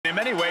In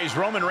many ways,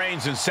 Roman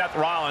Reigns and Seth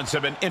Rollins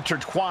have been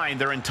intertwined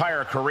their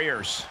entire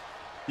careers.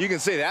 You can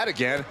say that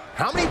again.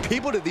 How many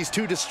people did these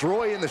two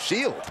destroy in the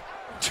Shield?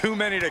 Too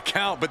many to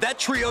count, but that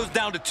trio's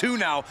down to 2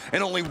 now,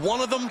 and only one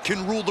of them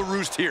can rule the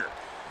roost here.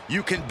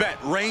 You can bet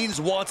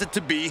Reigns wants it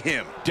to be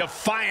him.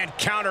 Defiant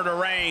counter to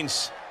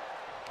Reigns.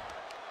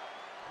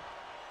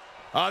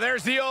 Oh,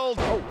 there's the old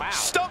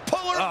stump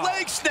puller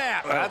leg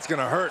snap. That's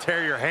gonna hurt.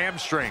 Tear your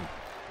hamstring.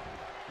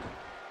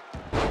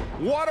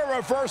 What a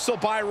reversal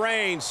by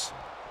Reigns.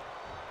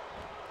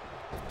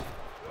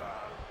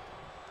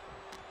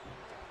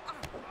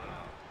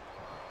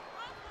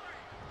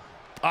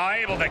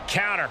 Able to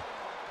counter.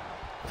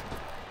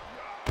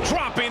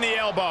 Dropping the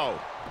elbow.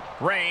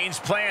 Reigns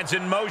plans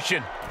in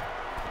motion.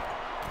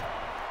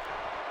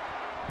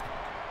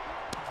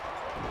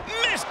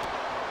 Missed.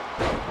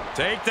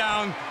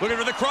 Takedown. Looking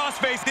for the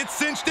crossface. It's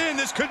cinched in.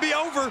 This could be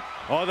over.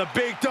 Oh, the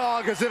big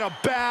dog is in a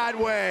bad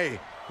way.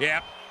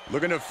 Yep.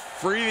 Looking to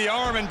free the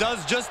arm and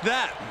does just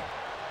that.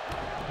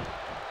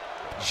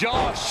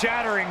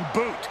 Jaw-shattering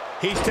boot.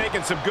 He's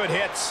taking some good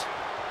hits.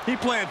 He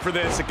planned for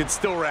this and could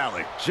still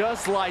rally.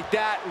 Just like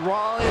that,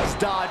 Rollins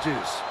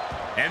dodges.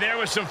 And there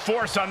was some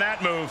force on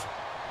that move.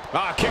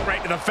 Kick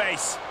right to the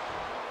face.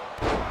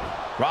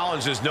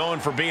 Rollins is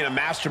known for being a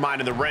mastermind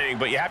in the ring,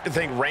 but you have to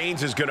think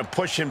Reigns is going to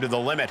push him to the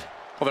limit.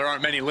 Well, there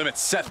aren't many limits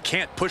Seth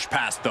can't push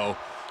past, though.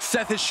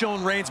 Seth has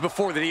shown Reigns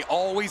before that he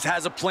always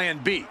has a plan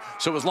B.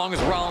 So as long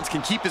as Rollins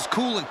can keep his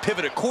cool and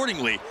pivot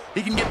accordingly,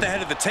 he can get the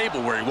head of the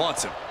table where he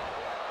wants him.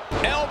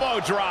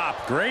 Elbow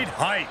drop. Great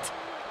height.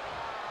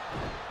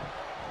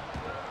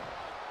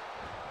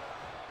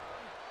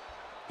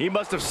 He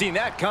must have seen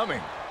that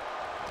coming.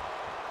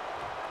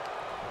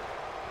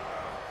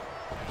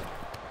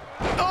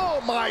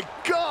 Oh my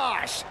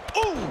gosh!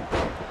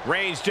 Ooh!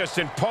 Reigns just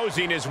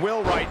imposing his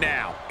will right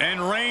now.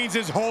 And Reigns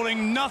is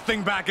holding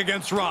nothing back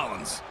against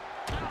Rollins.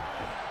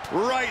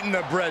 Right in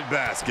the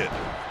breadbasket.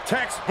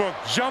 Textbook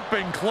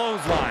jumping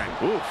clothesline.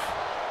 Oof.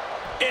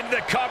 In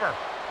the cover.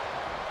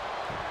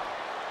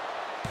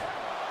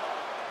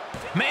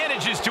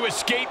 Manages to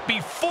escape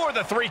before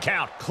the 3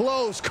 count.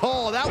 Close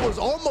call. That was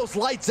almost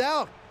lights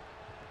out.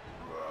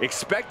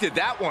 Expected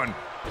that one.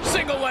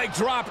 Single leg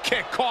drop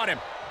kick caught him.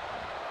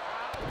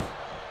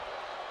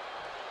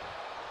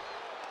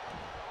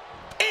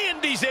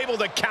 And he's able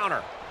to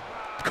counter.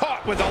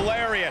 Caught with a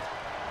lariat.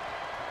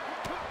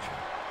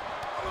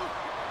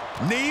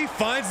 Knee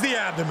finds the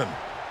abdomen.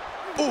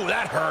 Ooh,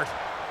 that hurt.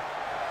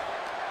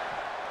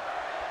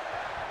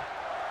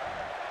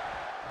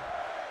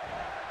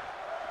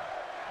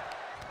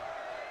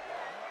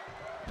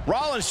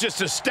 Rollins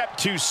just a step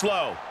too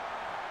slow.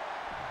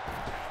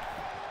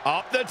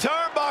 Up the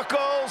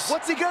turnbuckles.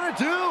 What's he gonna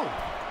do?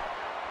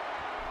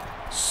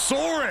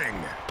 Soaring.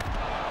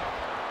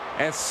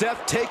 And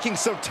Seth taking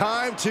some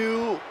time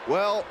to,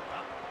 well,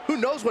 who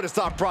knows what his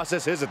thought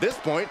process is at this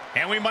point.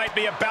 And we might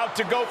be about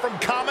to go from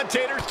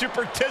commentators to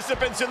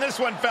participants in this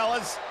one,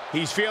 fellas.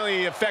 He's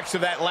feeling the effects of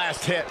that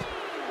last hit.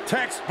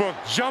 Textbook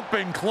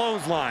jumping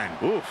clothesline.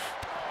 Oof.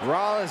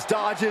 Rollins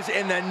dodges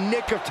in the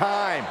nick of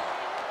time.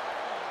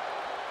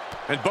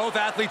 And both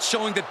athletes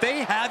showing that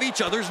they have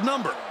each other's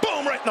number.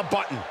 Boom, right in the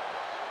button.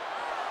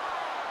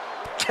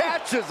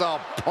 Catches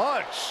a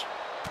punch.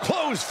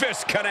 Closed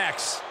fist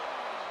connects.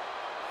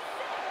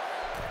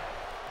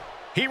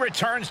 He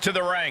returns to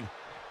the ring.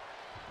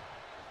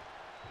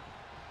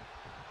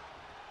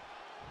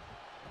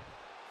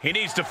 He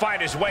needs to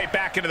fight his way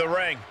back into the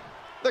ring.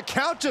 The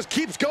count just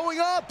keeps going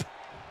up.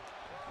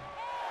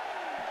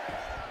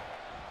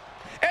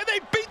 And they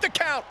beat the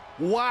count.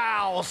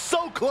 Wow,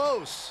 so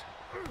close.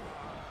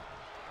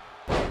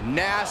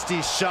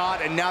 Nasty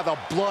shot, and now the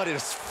blood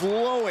is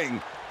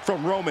flowing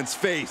from Roman's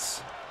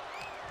face.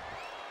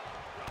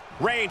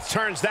 Reigns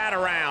turns that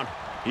around.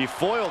 He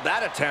foiled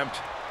that attempt.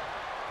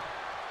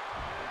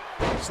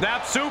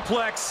 Snap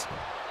suplex.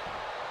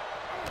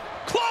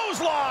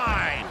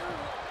 Clothesline.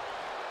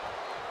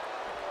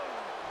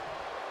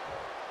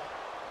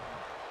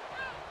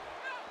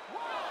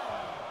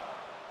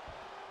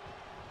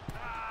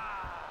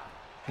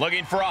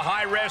 Looking for a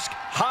high-risk,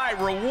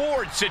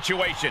 high-reward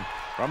situation.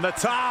 From the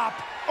top.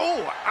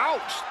 Oh,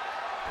 ouch.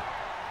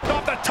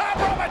 Off the top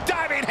rope, a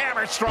diving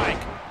hammer strike.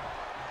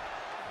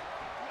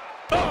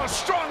 Oh,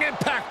 strong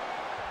impact.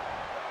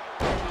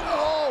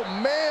 Oh,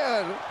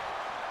 man.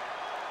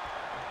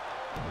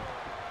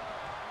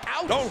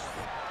 Ouch. Oh,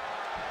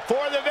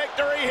 for the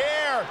victory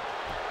here.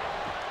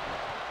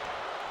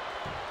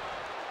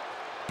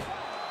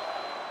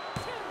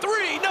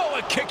 Three, no,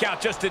 a kick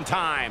out just in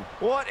time.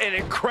 What an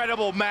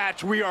incredible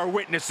match we are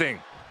witnessing.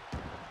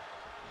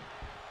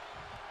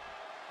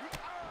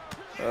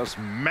 Just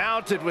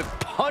mounted with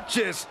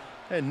punches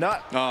and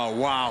not... Oh,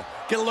 wow.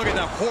 Get a look at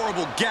that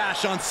horrible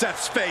gash on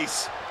Seth's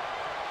face.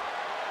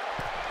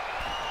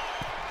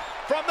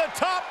 From the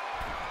top.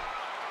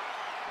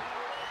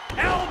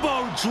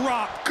 Elbow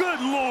drop. Good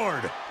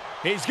Lord.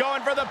 He's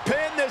going for the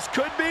pin. This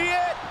could be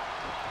it.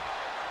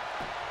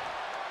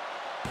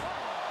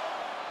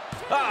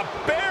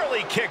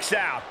 Barely kicks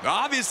out.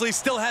 Obviously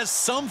still has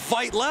some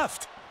fight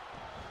left.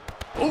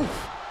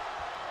 Oof.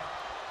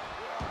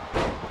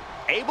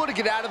 Able to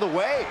get out of the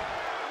way.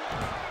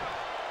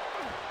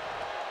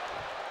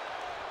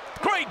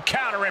 Great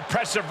counter,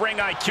 impressive ring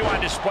IQ on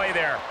display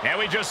there. And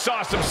we just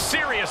saw some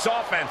serious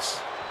offense.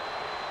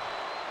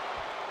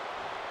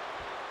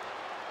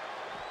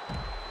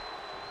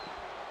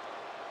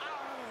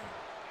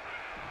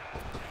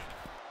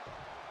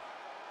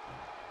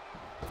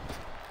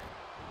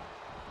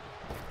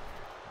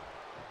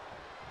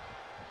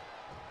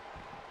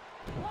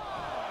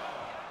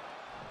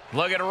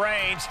 Look at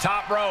Reigns,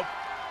 top rope.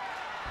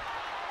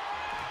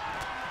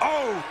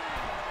 Oh!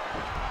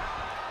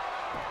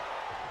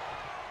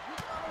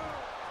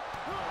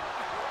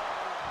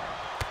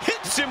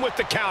 Hits him with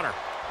the counter.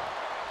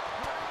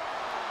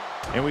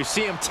 And we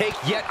see him take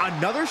yet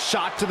another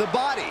shot to the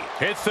body.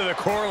 Hits to the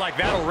core like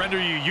that'll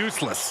render you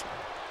useless.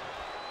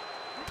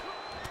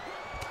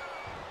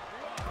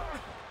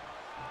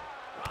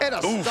 And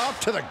a stomp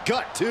to the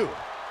gut, too.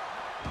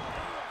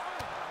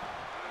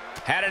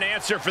 Had an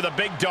answer for the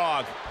big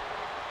dog.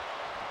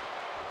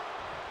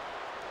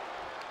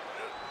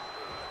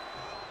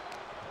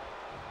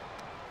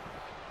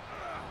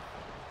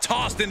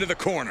 Tossed into the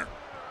corner.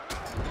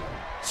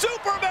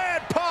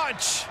 Superman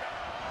punch!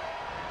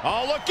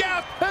 Oh, look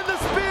out! And the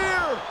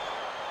spear!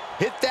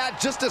 Hit that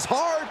just as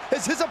hard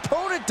as his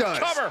opponent does.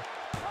 Cover!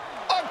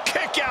 A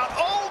kick out!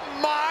 Oh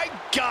my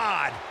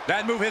God!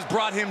 That move has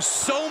brought him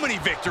so many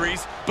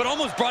victories, but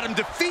almost brought him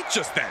defeat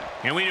just then.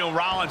 And we know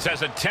Rollins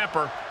has a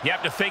temper. You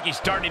have to think he's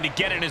starting to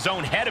get in his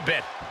own head a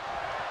bit.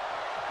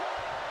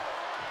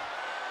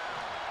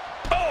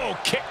 Oh,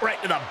 kick right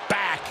to the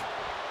back.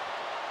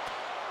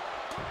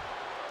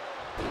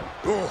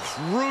 Oof,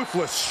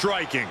 ruthless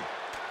striking.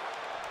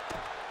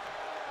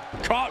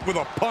 Caught with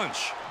a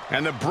punch.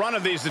 And the brunt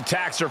of these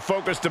attacks are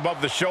focused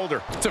above the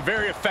shoulder. It's a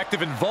very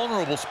effective and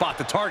vulnerable spot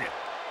to target.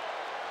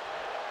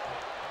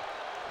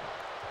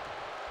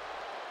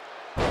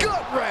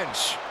 Gut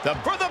wrench.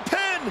 For the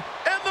pin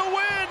and the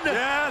win!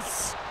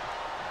 Yes!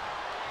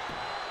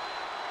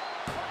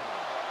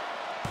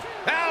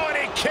 Oh, and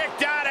he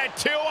kicked out at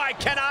 2. I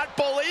cannot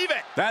believe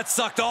it. That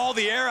sucked all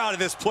the air out of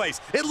this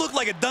place. It looked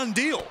like a done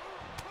deal.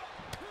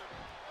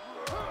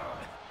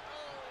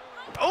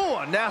 Oh,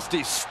 a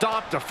nasty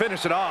stomp to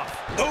finish it off.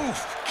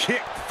 Oof,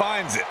 kick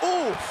finds it.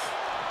 Oof.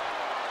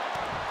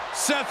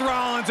 Seth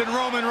Rollins and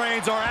Roman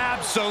Reigns are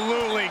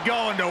absolutely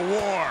going to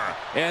war.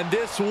 And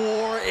this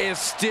war is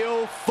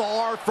still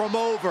far from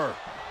over.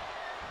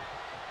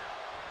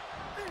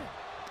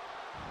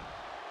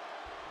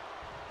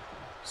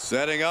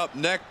 Setting up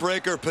neck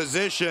breaker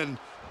position.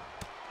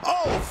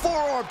 Oh,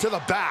 forearm to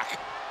the back.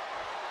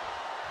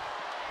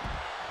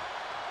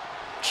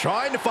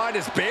 Trying to find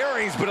his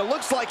bearings, but it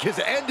looks like his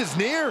end is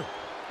near.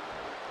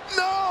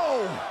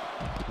 No!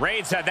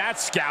 Reigns had that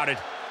scouted.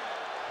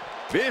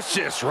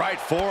 Vicious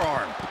right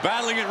forearm.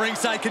 Battling at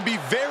ringside can be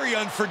very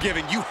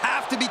unforgiving. You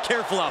have to be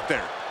careful out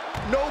there.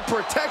 No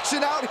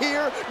protection out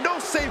here. No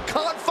safe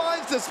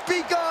confines to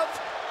speak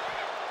of.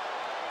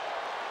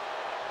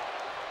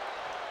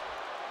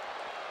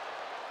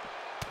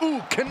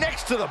 Ooh,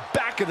 connects to the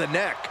back of the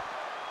neck.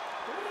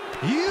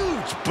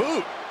 Huge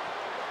boot.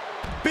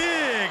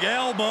 Big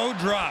elbow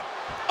drop.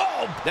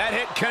 Oh, that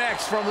hit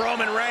connects from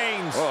Roman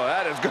Reigns. Oh,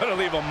 that is going to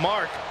leave a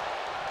mark.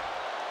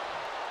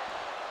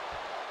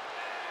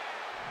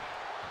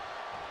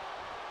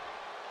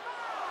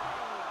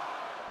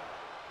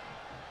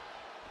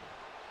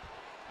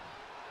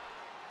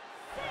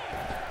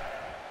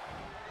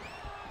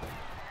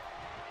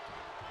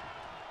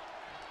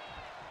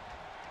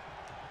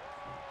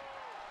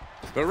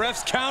 The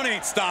ref's count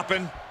ain't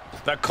stopping.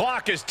 The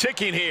clock is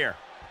ticking here.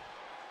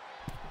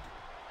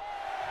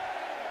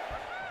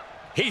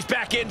 He's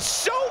back in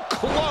so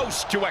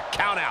close to a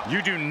countout.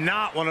 You do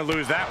not want to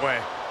lose that way.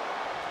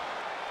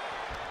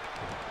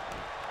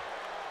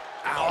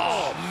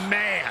 Oh,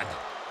 man.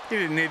 He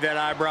didn't need that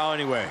eyebrow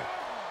anyway.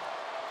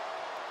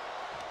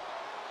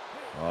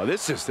 Oh,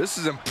 this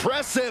is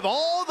impressive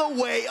all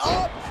the way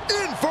up.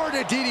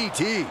 Inverted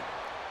DDT.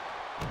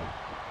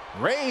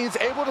 Reigns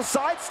able to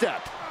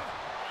sidestep.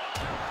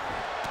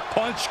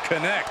 Punch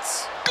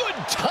connects. Good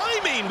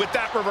timing with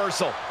that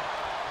reversal.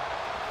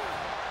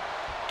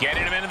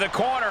 Getting him into the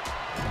corner.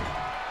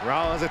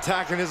 Rollins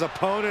attacking his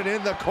opponent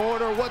in the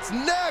corner. What's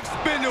next?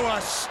 Been to a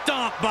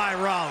stomp by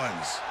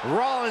Rollins.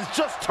 Rollins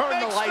just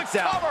turned the lights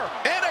out. Cover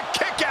and a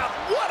kick out.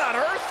 What on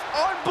earth?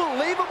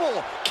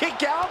 Unbelievable.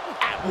 Kick out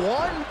at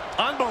 1.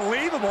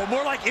 Unbelievable.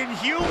 More like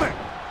inhuman.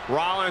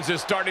 Rollins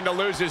is starting to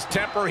lose his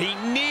temper. He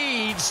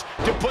needs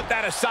to put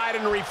that aside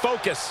and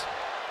refocus.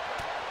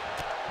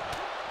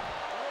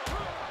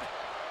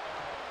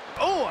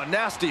 Oh, a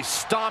nasty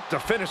stomp to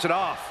finish it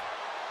off.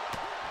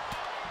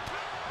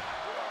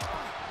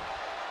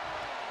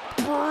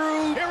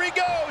 Here he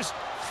goes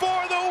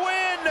for the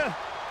win.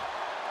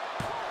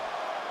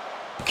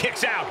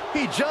 Kicks out.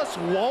 He just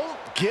won't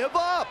give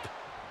up.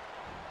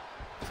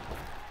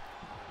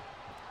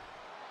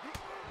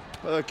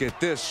 Look at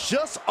this,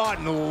 just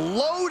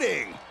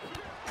unloading.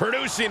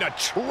 Producing a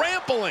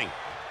trampling.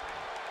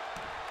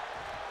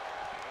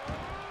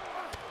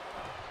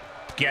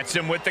 Gets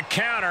him with the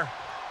counter.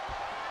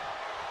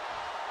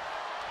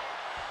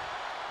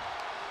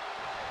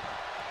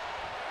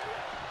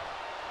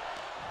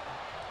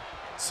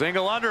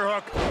 Single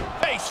underhook.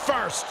 Face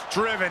first.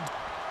 Driven.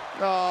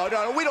 Oh,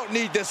 no, we don't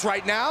need this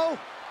right now.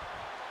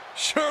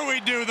 Sure we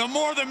do. The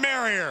more the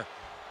merrier.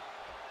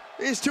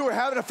 These two are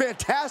having a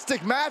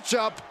fantastic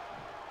matchup.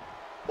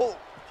 Well,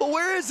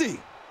 where is he?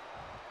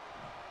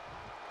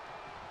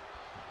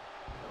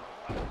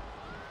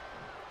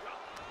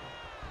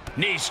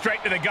 Knee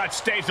straight to the gut,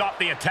 stays off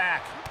the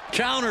attack.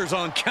 Counters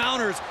on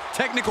counters.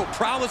 Technical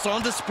prowess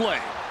on display.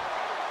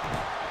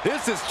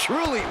 This is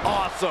truly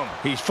awesome.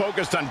 He's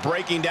focused on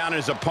breaking down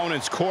his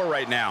opponent's core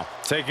right now.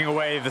 Taking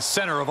away the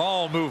center of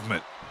all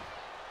movement.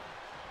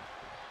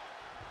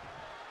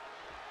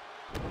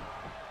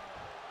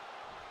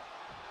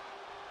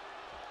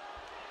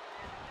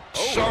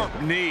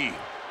 Sharp knee.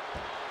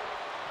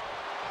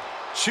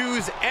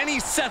 Choose any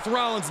Seth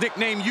Rollins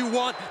nickname you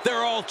want.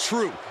 They're all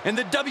true. And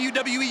the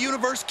WWE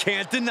Universe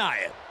can't deny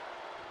it.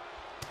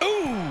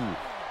 Ooh.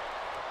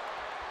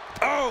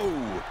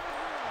 Oh.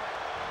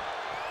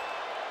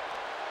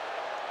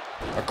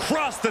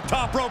 Across the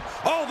top rope,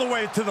 all the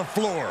way to the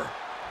floor.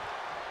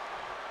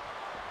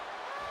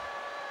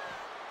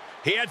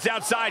 He heads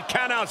outside.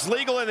 Countouts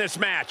legal in this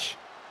match.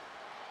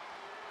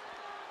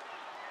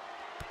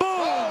 Boom!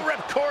 Oh,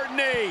 ripcord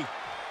knee.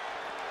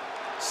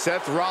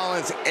 Seth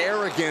Rollins'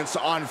 arrogance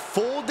on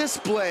full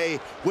display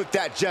with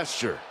that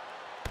gesture.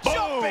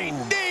 Jumping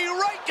knee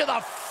right to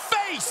the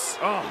face.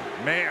 Oh,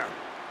 man.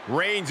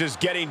 Reigns is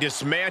getting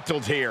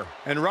dismantled here.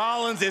 And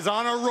Rollins is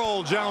on a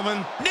roll,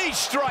 gentlemen. Knee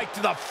strike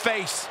to the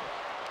face.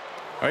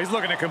 Oh, he's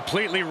looking to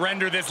completely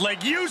render this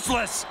leg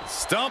useless.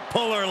 Stump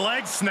puller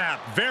leg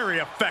snap. Very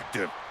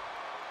effective.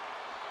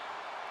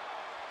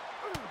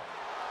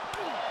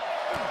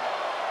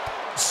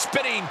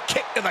 Spinning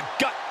kick to the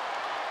gut.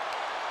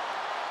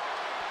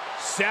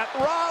 Seth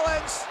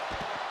Rollins.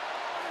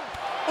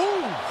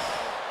 Ooh.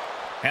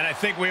 And I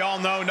think we all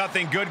know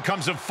nothing good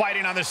comes of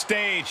fighting on the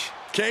stage.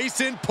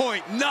 Case in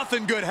point,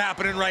 nothing good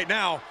happening right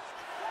now.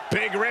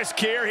 Big risk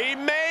here. He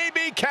may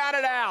be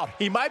counted out.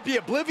 He might be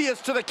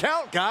oblivious to the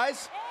count,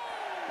 guys.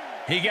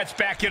 He gets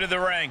back into the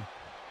ring.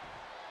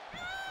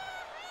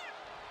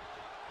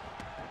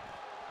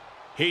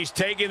 He's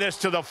taking this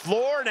to the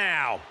floor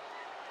now.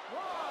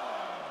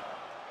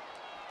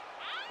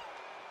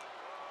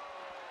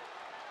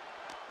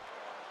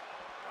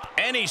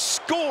 And he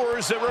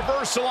scores a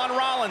reversal on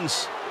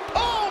Rollins.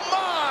 Oh,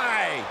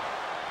 my!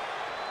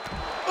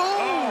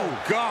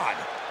 Oh, God.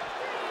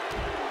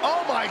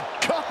 Oh, my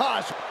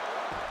gosh.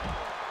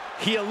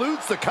 He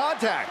eludes the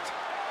contact.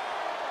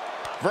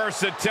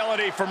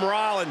 Versatility from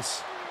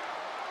Rollins.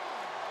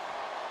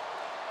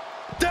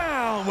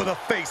 Down with a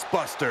face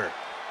buster.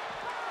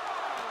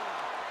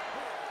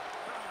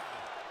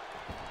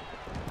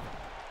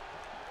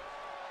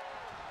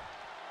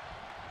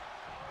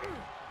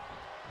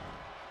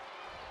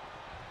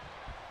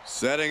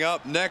 Setting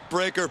up neck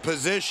breaker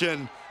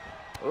position.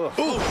 Ugh.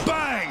 Ooh,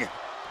 bang!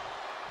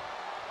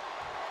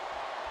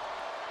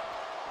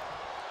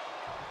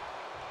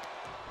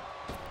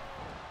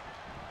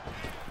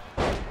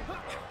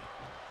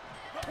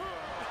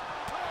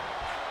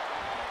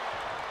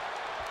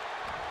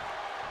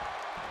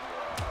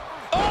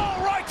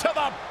 Oh, right to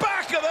the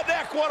back of the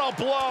neck. What a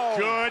blow.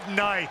 Good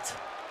night.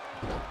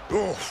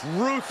 Ooh,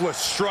 ruthless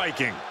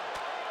striking.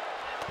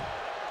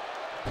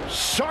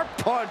 Sharp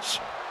punch.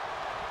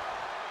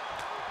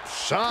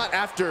 Shot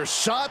after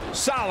shot.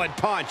 Solid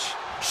punch.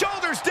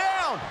 Shoulders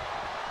down.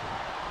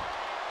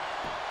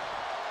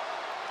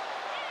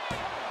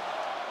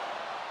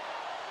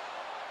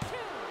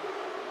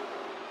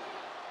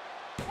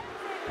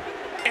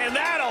 And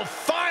that'll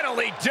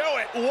finally do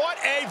it. What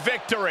a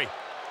victory.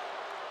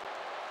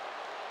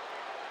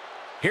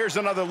 Here's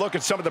another look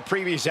at some of the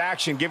previous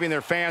action, giving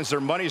their fans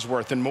their money's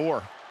worth and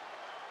more.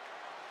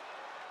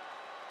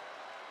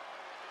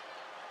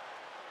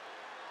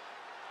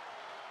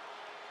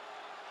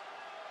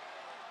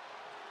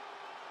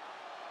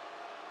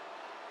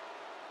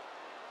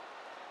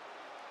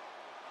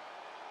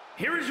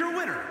 Here is your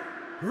winner,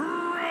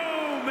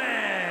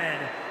 Roman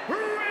Reigns.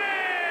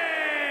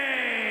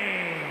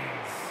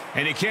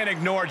 And you can't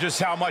ignore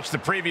just how much the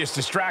previous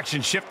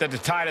distraction shifted the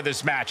tide of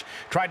this match.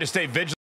 Tried to stay vigilant.